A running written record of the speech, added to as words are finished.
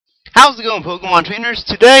How's it going, Pokemon trainers?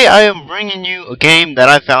 Today I am bringing you a game that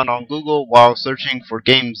I found on Google while searching for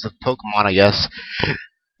games of Pokemon, I guess.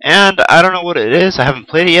 And I don't know what it is. I haven't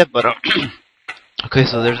played it yet, but okay.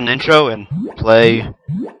 So there's an intro and play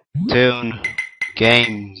tune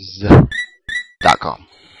games.com.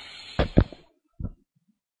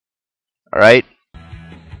 All right.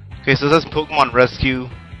 Okay, so that's Pokemon Rescue.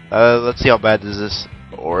 Let's see how bad this is,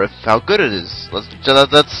 or if how good it is.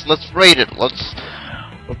 Let's rate it. Let's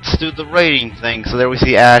do the rating thing. So there we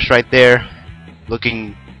see Ash right there,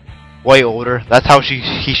 looking way older. That's how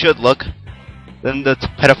he should look. Then the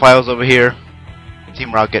pedophiles over here,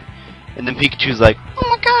 Team Rocket, and then Pikachu's like, "Oh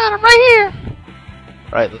my God, I'm right here!"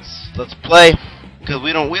 All right, let's play, because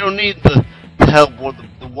we don't need the help or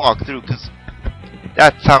the walkthrough, because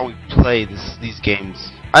that's how we play these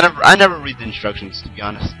games. I never read the instructions, to be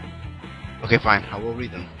honest. Okay, fine, I will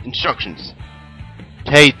read them. Instructions.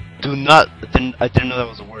 Hey, do not. I didn't know that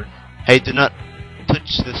was a word. Hey, do not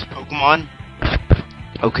touch this Pokemon.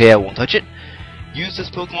 Okay, I won't touch it. Use this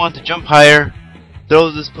Pokemon to jump higher. Throw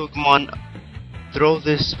this Pokemon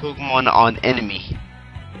on enemy.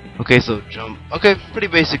 Okay, so jump. Okay, pretty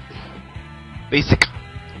basic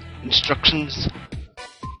instructions.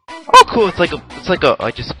 Oh, cool! It's like a.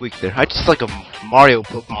 I just squeaked there. I just like a Mario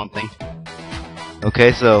Pokemon thing.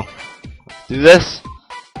 Okay, so let's do this.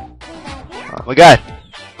 Oh my God.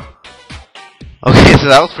 Okay, so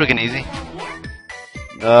that was freaking easy.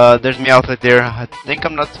 There's Meowth right there. I think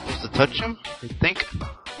I'm not supposed to touch him. I think.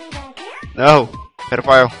 No,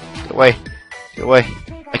 pedophile, get away, get away.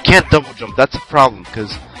 I can't double jump. That's a problem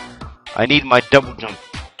because I need my double jump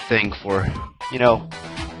thing for, you know,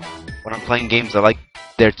 when I'm playing games. I like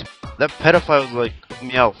there to. That pedophile's like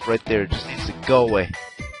Meowth right there. Just needs to go away.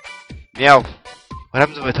 Meowth, what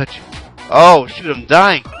happens if I touch you? Oh shoot, I'm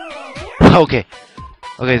dying. Okay,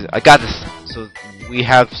 okay, I got this. So we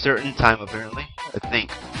have certain time apparently, I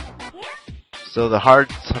think. So the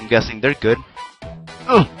hearts, I'm guessing they're good.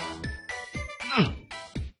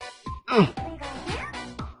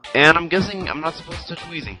 And I'm guessing I'm not supposed to touch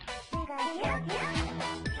Weezing.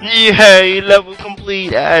 Yay, level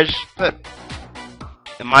complete, Ash. But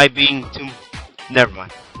am I being too? Never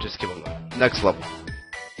mind. Just keep on going. Next level.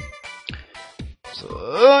 So,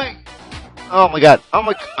 oh my God. Oh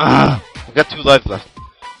my. I got 2 lives left.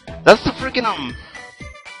 That's the freaking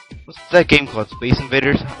what's that game called? Space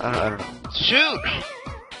Invaders? I don't know. Shoot!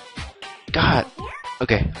 God.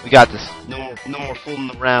 Okay, we got this. No more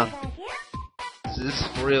fooling around. This is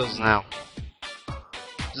for reals now.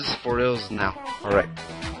 This is for reals now. All right,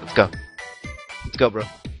 let's go. Let's go, bro.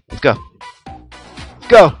 Let's go. Let's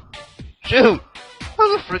go. Shoot! That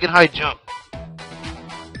was a freaking high jump.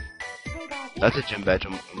 That's a gym badge,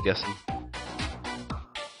 I'm guessing.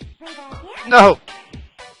 No.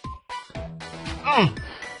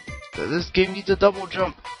 This game needs a double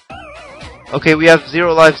jump. Okay, we have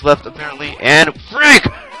 0 lives left apparently, and freak!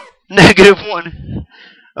 -1.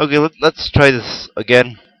 Okay, let's try this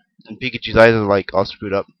again. And Pikachu's eyes are like all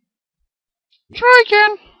screwed up. Try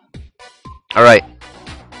again. All right.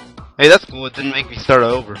 Hey, that's cool. It didn't make me start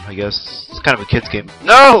over. I guess it's kind of a kid's game.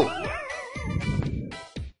 No.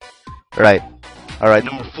 All right. All right.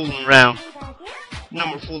 No more fooling around. No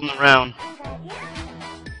more fooling around.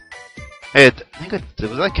 Hey, I think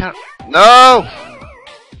was that count? No!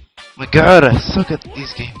 My God, I suck at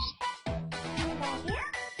these games.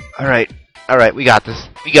 Alright, we got this.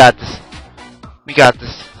 We got this. We got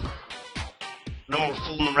this. No more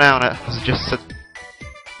fooling around, as I just said.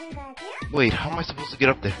 Wait, how am I supposed to get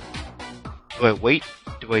up there? Do I wait?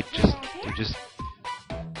 Do I just...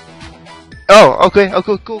 Oh, okay. Oh,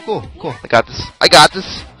 cool. I got this. I got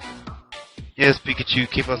this. Yes, Pikachu,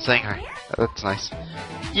 keep on saying hi. Oh, that's nice.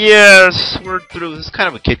 Yes, we're through. This is kind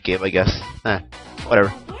of a kid game, I guess.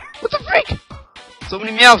 Whatever. What the freak? So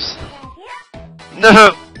many Meowths.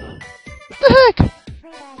 No. What the heck?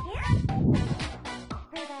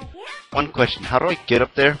 One question. How do I get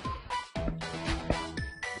up there?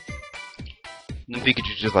 And then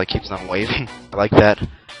Pikachu just like keeps on waving. I like that.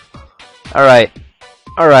 Alright.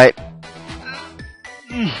 Alright.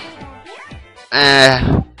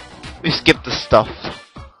 We skipped the stuff.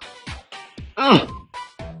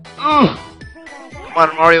 Come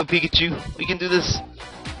on, Mario, Pikachu. We can do this.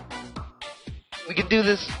 We can do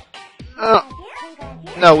this.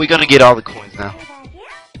 No, we're gonna get all the coins now.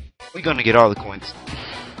 We're gonna get all the coins.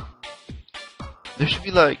 There should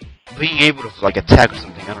be like being able to like attack or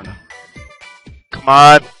something. I don't know. Come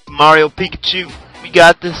on, Mario, Pikachu. We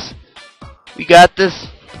got this. We got this.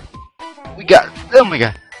 We got. Oh my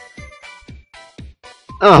God.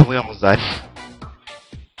 Oh, we almost died.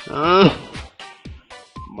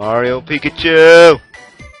 Mario, Pikachu!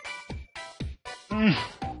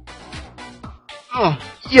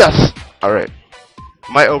 Yes! Alright.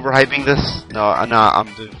 Am I overhyping this? No,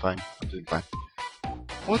 I'm doing fine. I'm doing fine.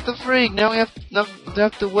 What the freak? Now we have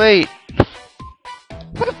to wait.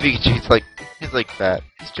 Look at Pikachu. He's like fat.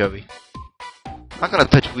 He's chubby. I'm not gonna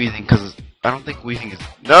touch Weezing because I don't think Weezing is.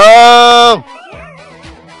 No!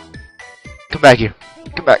 Come back here.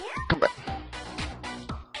 Come back. Come back.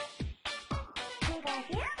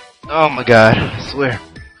 Oh my god! I swear.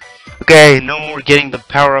 Okay, no more getting the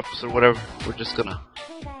power-ups or whatever. We're just gonna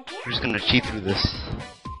cheat through this.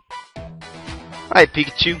 Alright,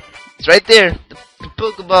 Pikachu. It's right there. The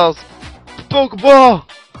Pokeballs. The Pokeball!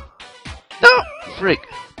 No! Frick.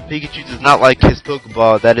 Pikachu does not like his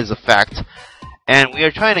Pokeball. That is a fact. And we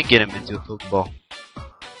are trying to get him into a Pokeball.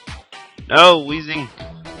 No, Weezing.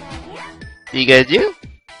 Pikachu?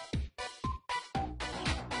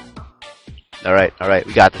 Alright,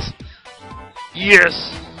 we got this.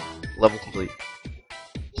 Yes! Level complete.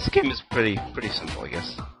 This game is pretty simple, I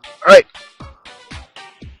guess. Alright!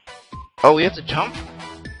 Oh, we have to jump?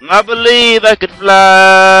 I believe I could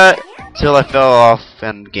fly! Till I fell off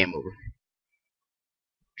and game over.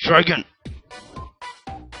 Try again!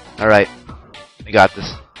 Alright. We got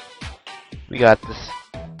this. We got this.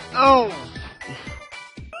 No!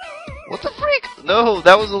 What the freak? No,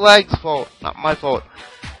 that was the lag's fault, not my fault.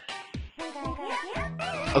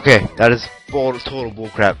 Okay, that is total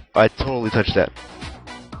bullcrap. I totally touched that.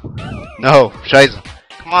 No, Shiza.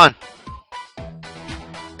 Come on.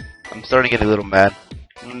 I'm starting to get a little mad.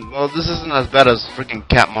 Well, this isn't as bad as freaking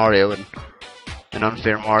Cat Mario and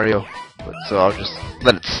Unfair Mario. But so I'll just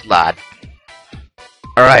let it slide.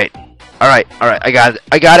 Alright. I got it.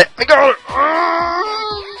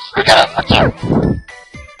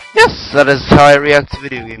 Yes, that is how I react to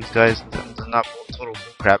video games, guys. That's not total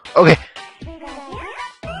bullcrap. Okay.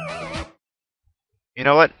 You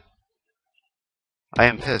know what? I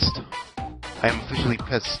am pissed. I am officially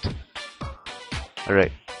pissed.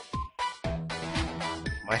 Alright.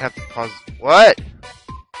 Might have to pause. What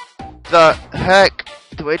the heck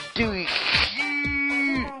do I do?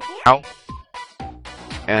 Ow.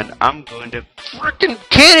 And I'm going to freaking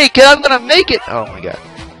kill it, 'cause I'm gonna make it! Oh my god.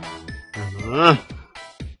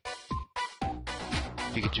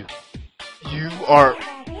 Pikachu. You are.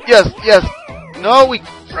 Yes! No, we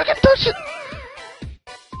freaking touched it!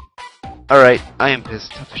 Alright, I am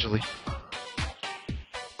pissed, officially.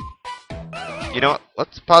 You know what?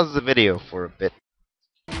 Let's pause the video for a bit.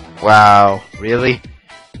 Wow, really?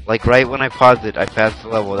 Like right when I paused it, I passed the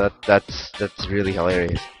level. That's really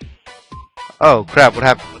hilarious. Oh crap, what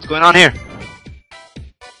happened? What's going on here?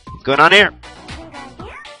 What's going on here?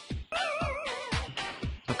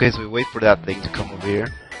 Okay, so we wait for that thing to come over here.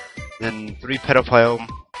 Then 3 pedophile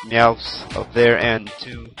meows up there and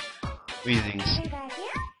 2 Weezings.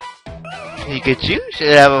 Pikachu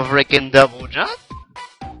should have a freaking double jump.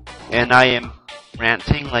 And I am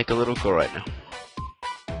ranting like a little girl right now.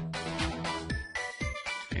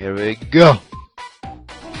 Here we go.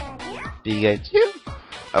 Pikachu.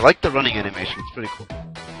 I like the running animation, it's pretty cool.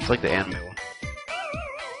 It's like the anime one.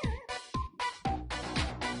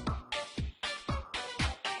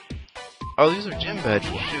 Oh, these are gym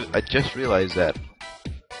badges. Shoot, I just realized that.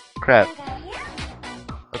 Crap.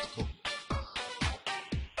 That's cool.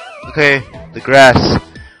 Okay, the grass.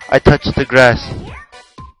 I touched the grass.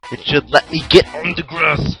 It should let me get on the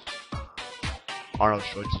grass. Arnold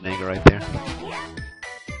Schwarzenegger right there.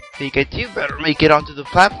 Pikachu better make it onto the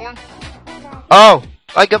platform. Oh,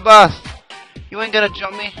 like a boss. You ain't gonna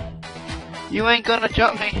jump me. You ain't gonna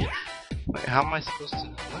jump me. Wait, how am I supposed to?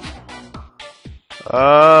 What?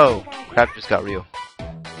 Oh, crap just got real.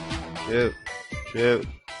 Shoot.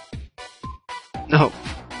 No.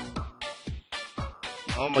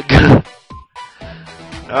 Oh my god.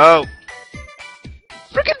 No.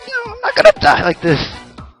 Freaking no, I'm not gonna die like this.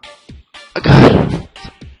 Oh god.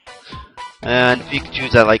 And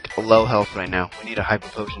Pikachu's at like low health right now. We need a hyper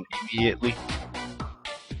potion immediately.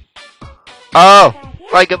 Oh!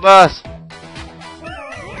 Like a boss!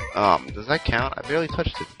 Does that count? I barely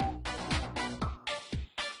touched it.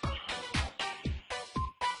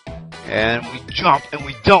 And we jump and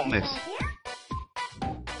we don't miss.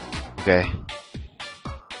 Okay.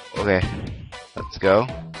 Let's go.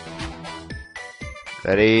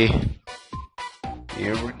 Ready?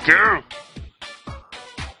 Here we go!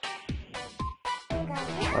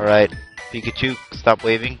 Alright, Pikachu, stop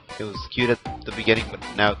waving. It was cute at the beginning, but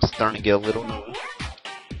now it's starting to get a little annoying.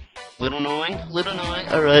 Little annoying.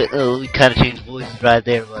 Alright, we kinda changed voices right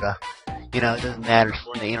there, but you know, it doesn't matter, it's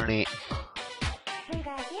for the internet.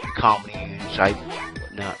 Comedy and shite and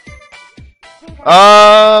whatnot.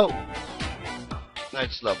 Oh!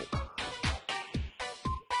 Next level.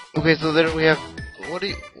 Okay, so there we have What do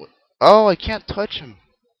you... What? Oh, I can't touch him.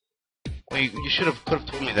 Wait, you could have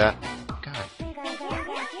told me that. God.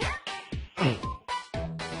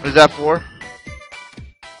 What is that for?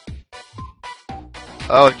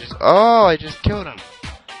 Oh, I just killed him.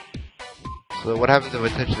 So what happens if I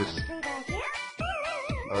touch this?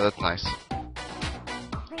 Oh, that's nice.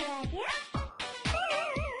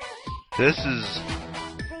 This is...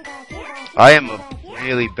 I am a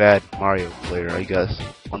really bad Mario player, I guess,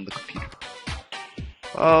 on the computer.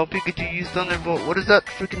 Oh, Pikachu used Thunderbolt. What is that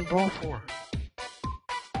freaking ball for?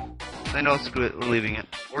 I know, screw it. We're leaving it.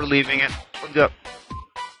 We're leaving it. Let's go.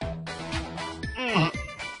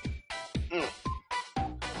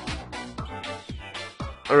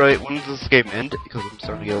 Alright, when does this game end? Because I'm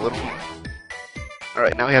starting to get a little...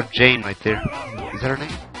 Alright, now we have Jane right there. Is that her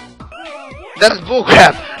name? That is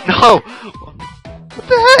bullcrap! No! What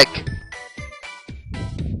the heck?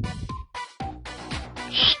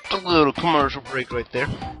 Just a little commercial break right there.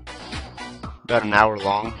 About an hour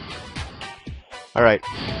long. Alright,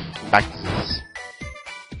 back to this.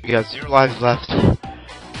 We got 0 lives left,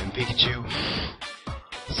 and Pikachu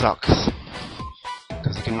sucks.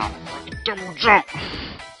 Because he cannot freaking double jump!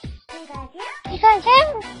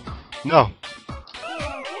 Pikachu? No.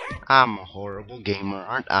 I'm a horrible gamer,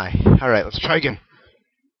 aren't I? Alright, let's try again.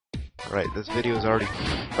 Alright, this video is already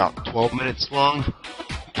about 12 minutes long.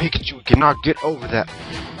 Pikachu cannot get over that.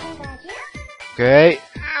 Okay,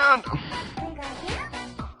 and...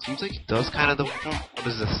 Seems like he does kind of double jump. What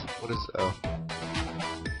is this? What is... oh.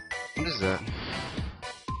 What is that?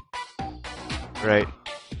 Right.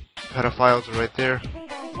 Pedophiles are right there.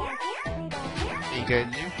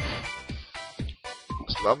 Pikachu.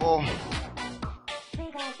 Next level.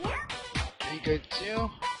 Pikachu.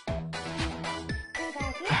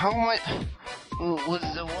 How am I...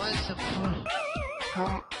 What's the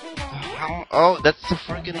how... Oh, that's the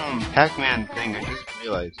freaking Pac-Man thing. I just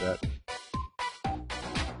realized that.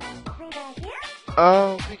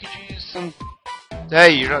 Oh, Pikachu used some...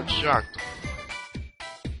 Hey, you're not shocked.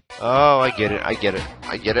 Oh, I get it. I get it.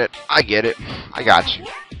 I get it. I get it. I got you.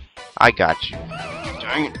 I got you.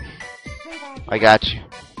 Dang it. I got you.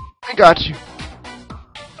 I got you.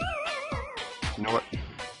 You know what?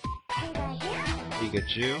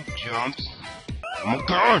 Pikachu jumps. Oh my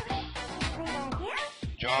god!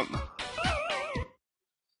 Jump.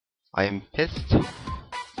 I am pissed.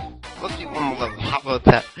 Let's beat one more level. How about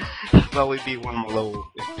that? How about we beat one more level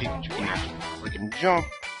if Pikachu can actually freaking jump?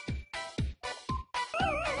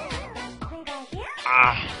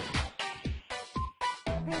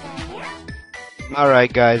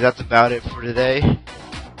 Alright guys, that's about it for today.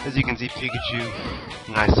 As you can see, Pikachu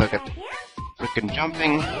and I suck at freaking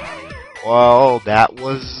jumping. Well, that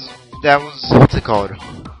was, what's it called?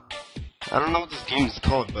 I don't know what this game is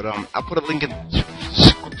called, but I'll put a link in the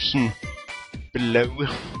description below.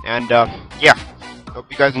 And yeah,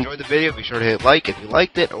 hope you guys enjoyed the video. Be sure to hit like if you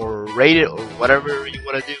liked it, or rate it, or whatever you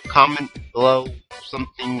want to do. Comment below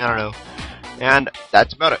something, I don't know. And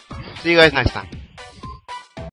that's about it. See you guys next time.